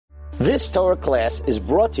This Torah class is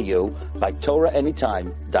brought to you by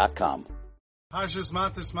TorahAnytime.com. Parshas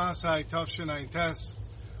Matas Masai Tavshin Ayin Tes.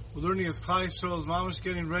 We're learning as Klal Yisrael is mamash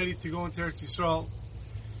getting ready to go into Eretz Yisrael.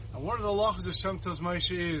 And one of the halachas of Shem tells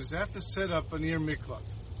Moshe is they have to set up an Ir Miklat.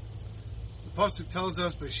 The pasuk tells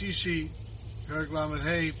us by Shishi, Perek Lamed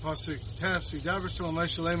Hey, pasuk Tes, V'daber Shalom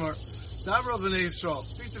Moshe Lemar, Daber B'nei Yisrael,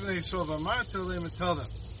 speak to B'nei Yisrael, V'amar Telem and tell them,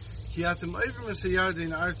 Ki atem over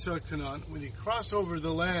Yardin Artza Canaan, when you cross over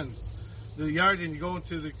the land, the Yarden, you go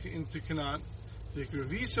into Canaan, you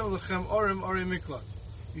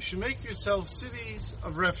should make yourself cities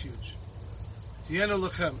of refuge.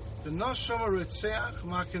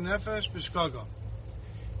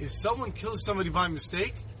 If someone kills somebody by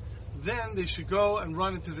mistake, then they should go and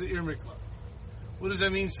run into the Ir Miklat. What does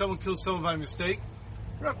that mean, someone kills someone by mistake?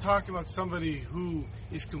 We're not talking about somebody who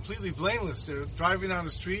is completely blameless. They're driving down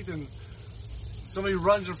the street and somebody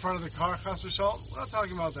runs in front of the car, chas v'shalom. We're not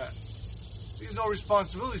talking about that. There's no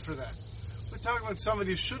responsibility for that. We're talking about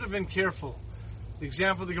somebody who should have been careful. The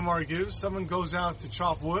example the Gemara gives, someone goes out to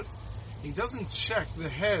chop wood, he doesn't check the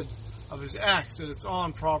head of his axe that it's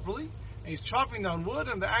on properly, and he's chopping down wood,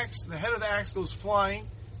 and the head of the axe goes flying,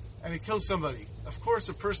 and it kills somebody. Of course,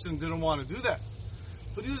 the person didn't want to do that.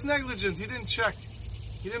 But he was negligent, he didn't check.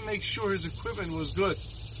 He didn't make sure his equipment was good.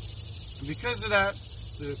 And because of that,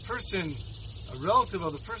 the person, a relative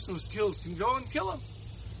of the person who was killed, can go and kill him.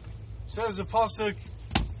 Says the pasuk,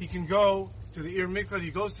 he can go to the Ir Miklat, he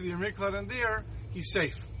goes to the Ir Miklat, and there, he's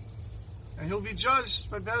safe. And he'll be judged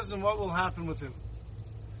by Bezdin what will happen with him.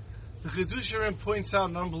 The Chidush Yerim points out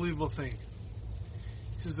an unbelievable thing.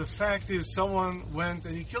 He says the fact is someone went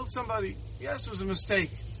and he killed somebody. Yes, it was a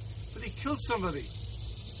mistake, but he killed somebody.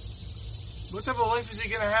 What type of life is he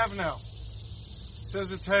going to have now? Says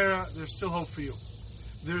the Torah, there's still hope for you.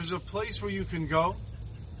 There's a place where you can go,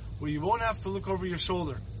 where you won't have to look over your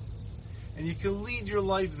shoulder. And you can lead your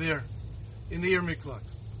life there, in the Ir Miklat.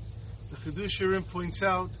 The Chidush Yerim points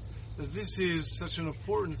out that this is such an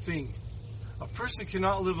important thing. A person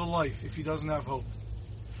cannot live a life if he doesn't have hope.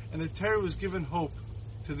 And the Torah was given hope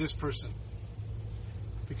to this person.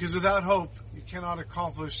 Because without hope, you cannot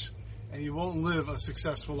accomplish and you won't live a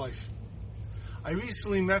successful life. I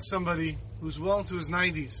recently met somebody who's well into his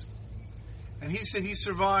 90s. And he said he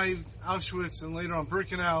survived Auschwitz and later on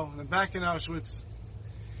Birkenau and then back in Auschwitz.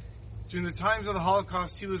 During the times of the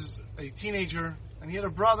Holocaust, he was a teenager, and he had a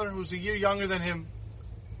brother who was a year younger than him,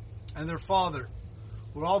 and their father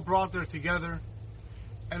were all brought there together.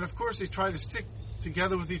 And of course, they tried to stick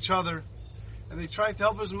together with each other, and they tried to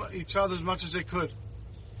help each other as much as they could.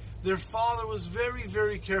 Their father was very,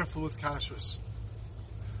 very careful with kashrus,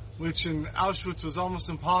 which in Auschwitz was almost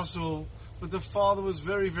impossible, but the father was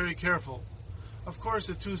very, very careful. Of course,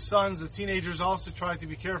 the two sons, the teenagers, also tried to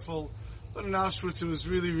be careful, but in Auschwitz, it was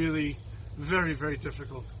really, really very, very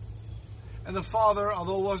difficult. And the father,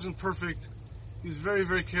 although it wasn't perfect, he was very,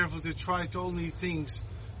 very careful to try to only eat things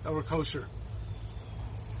that were kosher.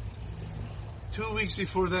 2 weeks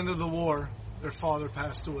before the end of the war, their father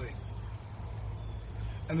passed away.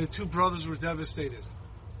 And the two brothers were devastated.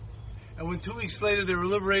 And when 2 weeks later they were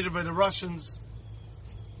liberated by the Russians,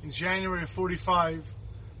 in January of 1945,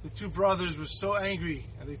 the two brothers were so angry,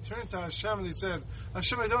 and they turned to Hashem and they said,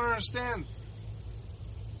 Hashem, I don't understand.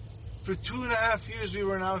 For 2.5 years we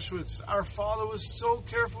were in Auschwitz. Our father was so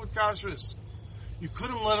careful with kashrus. You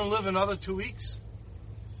couldn't let him live another 2 weeks?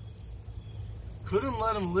 Couldn't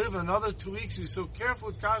let him live another 2 weeks? He was so careful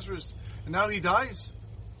with kashrus, and now he dies?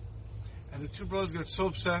 And the two brothers got so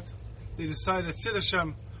upset, they decided, that's it,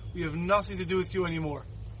 Hashem, we have nothing to do with you anymore.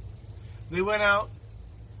 They went out,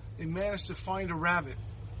 they managed to find a rabbit.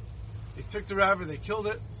 They took the rabbit, they killed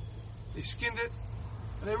it, they skinned it,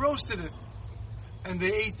 and they roasted it. And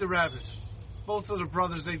they ate the rabbit. Both of the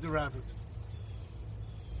brothers ate the rabbit.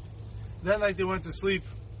 That night they went to sleep.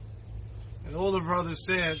 And the older brother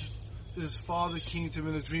said that his father came to him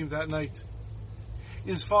in a dream that night.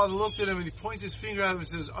 His father looked at him and he points his finger at him and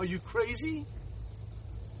says, are you crazy?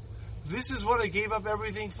 This is what I gave up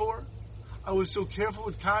everything for? I was so careful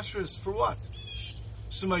with kashrus. For what?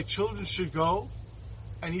 So my children should go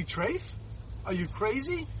and eat treif? Are you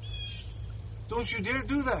crazy? Don't you dare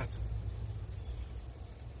do that.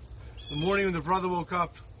 The morning when the brother woke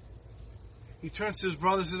up, he turns to his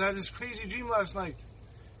brother and says, I had this crazy dream last night.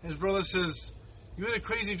 And his brother says, you had a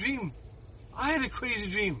crazy dream? I had a crazy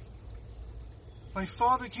dream. My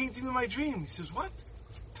father came to me in my dream. He says, what?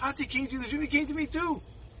 Tati came to you in the dream? He came to me too.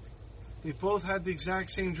 They both had the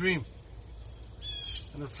exact same dream.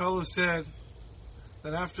 And the fellow said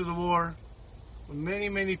that after the war, when many,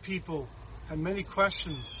 many people had many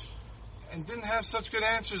questions and didn't have such good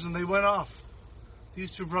answers and they went off,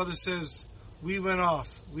 These two brothers says, we went off.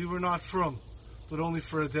 We were not from, but only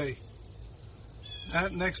for a day.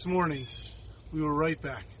 That next morning, we were right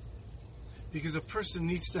back. Because a person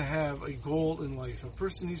needs to have a goal in life. A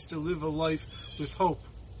person needs to live a life with hope.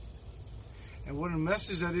 And what a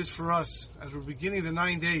message that is for us as we're beginning the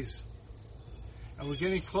 9 days. And we're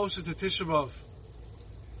getting closer to Tisha B'Av.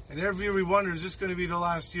 And every year we wonder, is this going to be the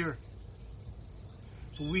last year?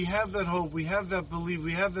 But we have that hope, we have that belief,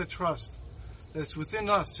 we have that trust that's within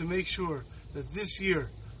us to make sure that this year,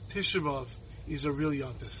 Tisha B'Av, is a real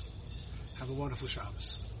Yontif. Have a wonderful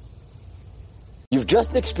Shabbos. You've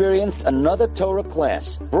just experienced another Torah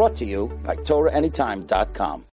class brought to you by TorahAnytime.com.